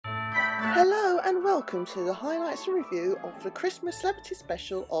Hello and welcome to the highlights and review of the Christmas celebrity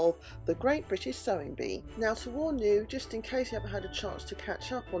special of The Great British Sewing Bee. Now, to warn you, just in case you haven't had a chance to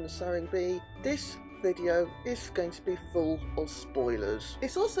catch up on the Sewing Bee, this video is going to be full of spoilers.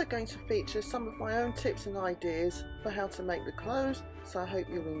 It's also going to feature some of my own tips and ideas for how to make the clothes, so I hope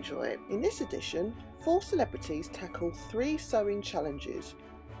you'll enjoy it. In this edition, 4 celebrities tackle 3 sewing challenges.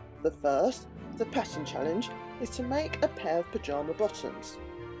 The first, the pattern challenge, is to make a pair of pyjama bottoms.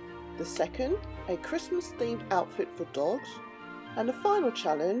 The second, a Christmas themed outfit for dogs. And the final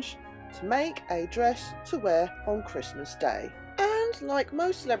challenge, to make a dress to wear on Christmas Day. And like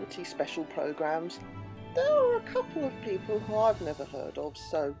most celebrity special programmes, there are a couple of people who I've never heard of,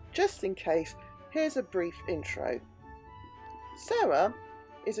 so just in case, here's a brief intro. Sarah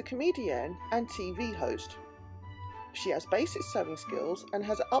is a comedian and TV host. She has basic sewing skills and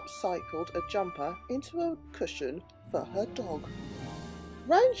has upcycled a jumper into a cushion for her dog.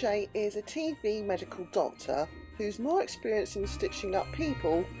 Ranjay is a TV medical doctor who's more experienced in stitching up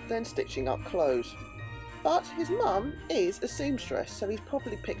people than stitching up clothes. But his mum is a seamstress, so he's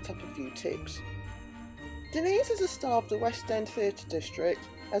probably picked up a few tips. Denise is a star of the West End Theatre District,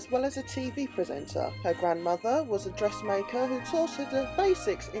 as well as a TV presenter. Her grandmother was a dressmaker who taught her the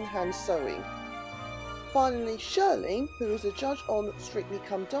basics in hand sewing. Finally, Shirley, who is a judge on Strictly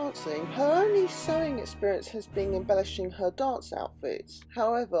Come Dancing, her only sewing experience has been embellishing her dance outfits.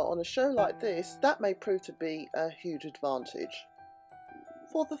 However, on a show like this, that may prove to be a huge advantage.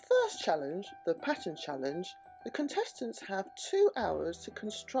 For the first challenge, the pattern challenge, the contestants have 2 hours to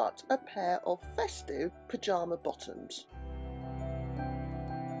construct a pair of festive pyjama bottoms.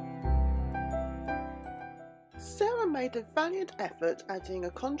 Sarah made a valiant effort adding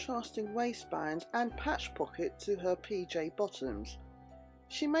a contrasting waistband and patch pocket to her PJ bottoms.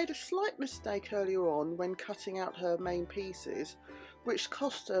 She made a slight mistake earlier on when cutting out her main pieces, which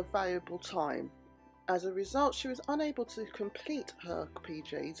cost her valuable time. As a result, she was unable to complete her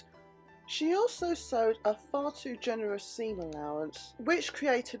PJs. She also sewed a far too generous seam allowance, which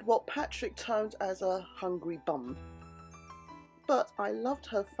created what Patrick termed as a hungry bum. But I loved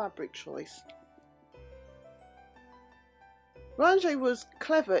her fabric choice. Ranjay was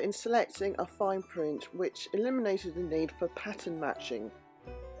clever in selecting a fine print, which eliminated the need for pattern matching.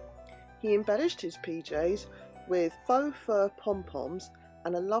 He embellished his PJs with faux fur pom-poms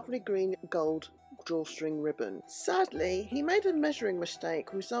and a lovely green gold drawstring ribbon. Sadly, he made a measuring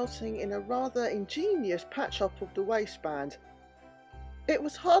mistake, resulting in a rather ingenious patch-up of the waistband. It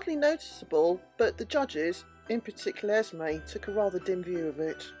was hardly noticeable, but the judges, in particular Esme, took a rather dim view of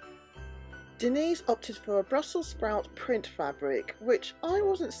it. Denise opted for a Brussels sprout print fabric, which I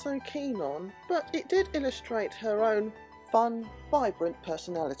wasn't so keen on, but it did illustrate her own fun, vibrant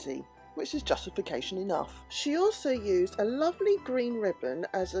personality, which is justification enough. She also used a lovely green ribbon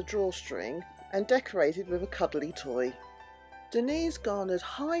as a drawstring and decorated with a cuddly toy. Denise garnered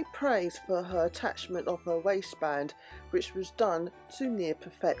high praise for her attachment of her waistband, which was done to near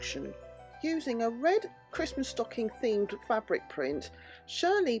perfection. Using a red Christmas stocking themed fabric print,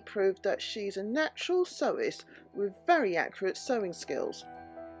 Shirley proved that she's a natural sewist with very accurate sewing skills.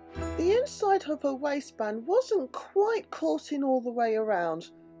 The inside of her waistband wasn't quite caught in all the way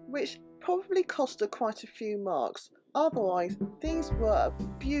around, which probably cost her quite a few marks. Otherwise, these were a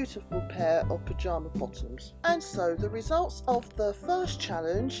beautiful pair of pyjama bottoms. And so the results of the first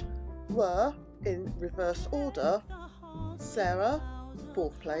challenge were, in reverse order, Sarah,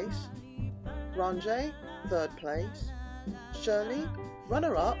 4th place, Ranjay, 3rd place, Shirley,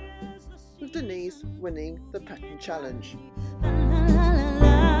 runner-up, with Denise winning the pattern challenge.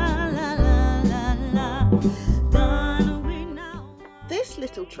 This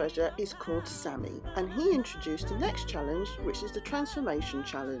little treasure is called Sammy, and he introduced the next challenge, which is the transformation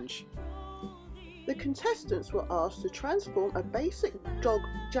challenge. The contestants were asked to transform a basic dog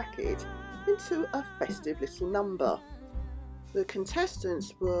jacket into a festive little number. The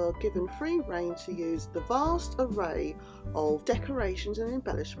contestants were given free rein to use the vast array of decorations and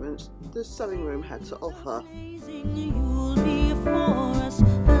embellishments the sewing room had to offer.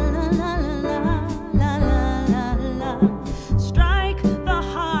 Strike the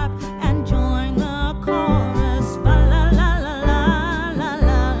harp and join the chorus.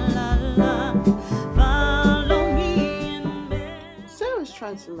 Follow me in bed. Sarah's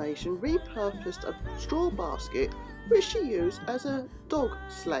transformation repurposed a straw basket which she used as a dog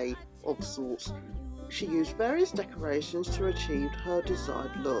sleigh of sorts. She used various decorations to achieve her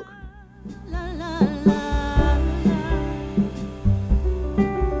desired look.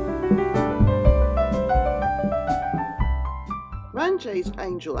 Ranjay's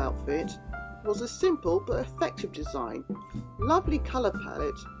angel outfit was a simple but effective design, lovely colour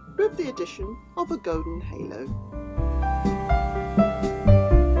palette with the addition of a golden halo.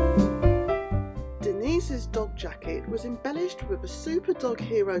 Denise's dog jacket was embellished with a super dog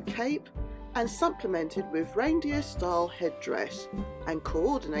hero cape and supplemented with reindeer style headdress and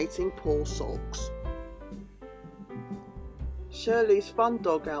coordinating paw socks. Shirley's fun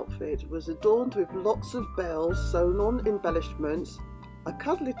dog outfit was adorned with lots of bells, sewn on embellishments, a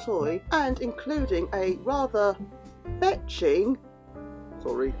cuddly toy, and including a rather fetching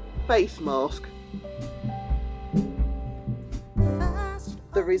face mask.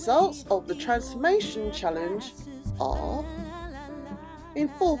 The results of the transformation challenge are: in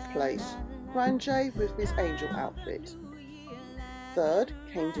 4th place, Ranjay with his angel outfit. 3rd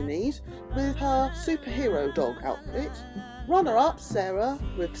came Denise with her superhero dog outfit. Runner-up Sarah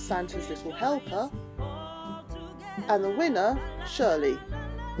with Santa's little helper. And the winner, Shirley,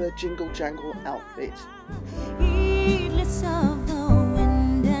 the Jingle Jangle outfit.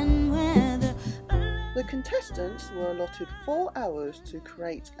 The contestants were allotted 4 hours to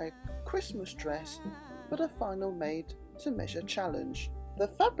create a Christmas dress for the final made to measure challenge. The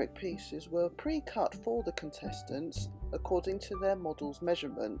fabric pieces were pre-cut for the contestants according to their model's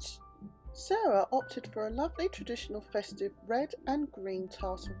measurements. Sarah opted for a lovely traditional festive red and green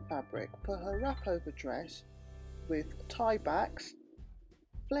tassel fabric for her wrap-over dress with tie backs,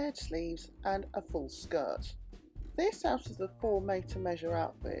 flared sleeves and a full skirt. This, out of the 4 made-to-measure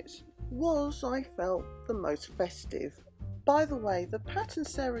outfits, was, I felt, the most festive. By the way, the pattern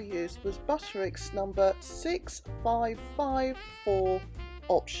Sarah used was Butterick's number 6554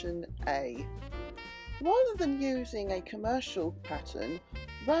 option A. Rather than using a commercial pattern,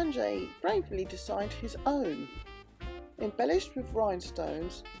 Ranjay bravely designed his own. Embellished with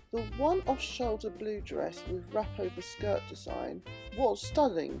rhinestones, the one off-shoulder blue dress with wrap-over skirt design was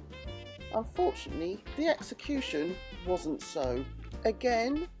stunning. Unfortunately, the execution wasn't so.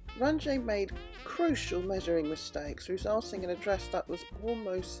 Again, Ranjay made crucial measuring mistakes, resulting in a dress that was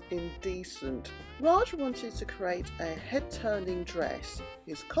almost indecent. Raj wanted to create a head-turning dress.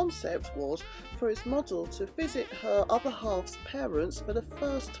 His concept was for his model to visit her other half's parents for the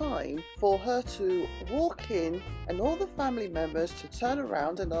first time, for her to walk in and all the family members to turn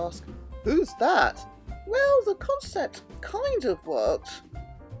around and ask, "Who's that?" Well, the concept kind of worked,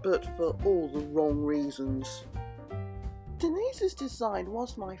 but for all the wrong reasons. Denise's design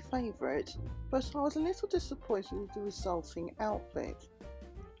was my favourite, but I was a little disappointed with the resulting outfit.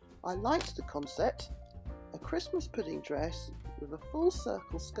 I liked the concept, a Christmas pudding dress with a full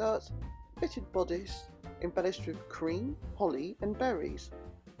circle skirt, fitted bodice, embellished with cream, holly and berries.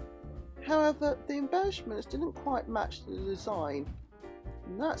 However, the embellishments didn't quite match the design.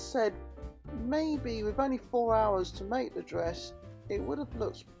 And that said, maybe with only 4 hours to make the dress, it would have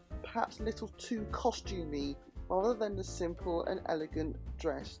looked perhaps a little too costumey rather than the simple and elegant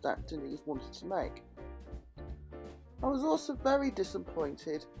dress that Denise wanted to make. I was also very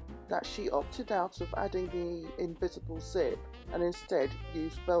disappointed that she opted out of adding the invisible zip and instead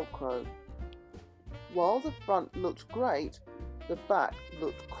used Velcro. While the front looked great, the back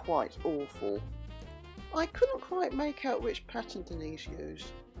looked quite awful. I couldn't quite make out which pattern Denise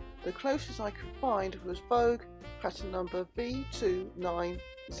used. The closest I could find was Vogue pattern number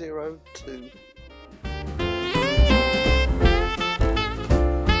V2902.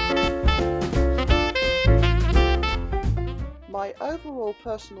 My overall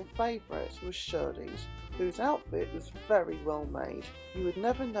personal favourite was Shirley's, whose outfit was very well made. You would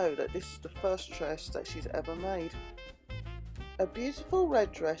never know that this is the first dress that she's ever made. A beautiful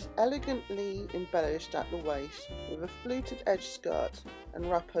red dress elegantly embellished at the waist with a fluted edge skirt and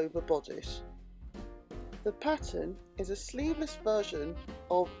wrap-over bodice. The pattern is a sleeveless version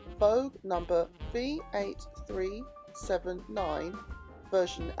of Vogue number V8379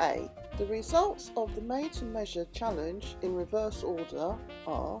 version A. The results of the made to measure challenge in reverse order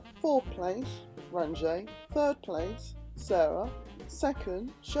are: 4th place Ranjay, 3rd place Sarah,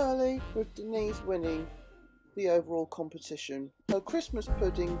 2nd Shirley, with Denise winning the overall competition. Her Christmas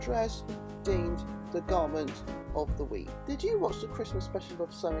pudding dress deemed the garment of the week. Did you watch the Christmas special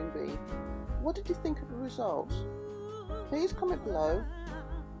of Sewing Bee? What did you think of the results? Please comment below.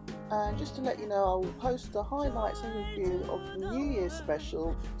 And just to let you know, I will post the highlights and review of the New Year's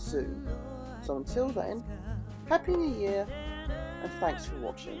special soon. So until then, Happy New Year and thanks for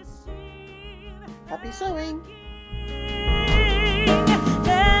watching. Happy sewing!